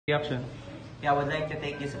Reaction. Yeah, I would like to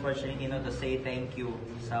take this opportunity to say thank you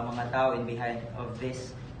sa mga tao in behind of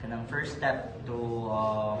this kanang first step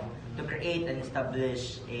to create and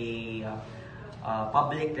establish a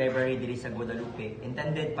public library diri sa Guadalupe,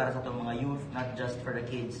 intended para sa itong mga youth, not just for the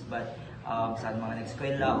kids but sa mga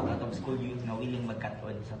nag-eskwela o atong school youth na willing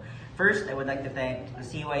magkaton. So first, I would like to thank the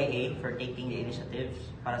CYA for taking the initiative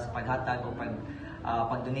para sa paghatag o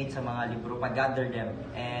pag-donate sa mga libro, pag-gather them,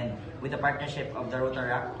 and with the partnership of the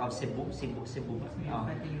Rotaract of Cebu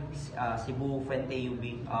Fuente UB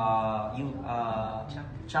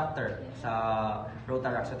chapter sa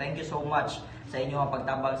Rotaract. So thank you so much sa inyong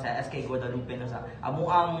pagtabang sa SK Guadalupe no, sa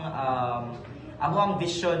amuang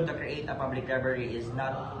vision to create a public library is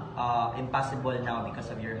not impossible now because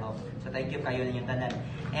of your help. So thank you kayo ninyong tanan.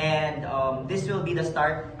 And this will be the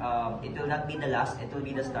start. It will not be the last. It will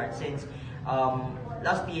be the start since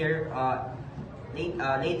last year,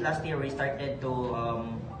 late last year, we started to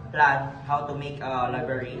plan how to make a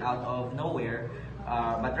library out of nowhere.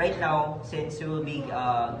 But right now, since we will be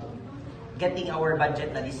getting our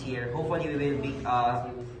budget na this year, hopefully we will be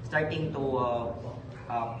starting to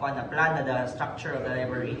plan the structure of the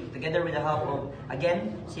library. Together with the help of,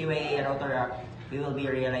 again, CYA and Rotaract, we will be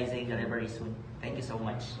realizing the library soon. Thank you so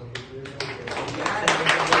much.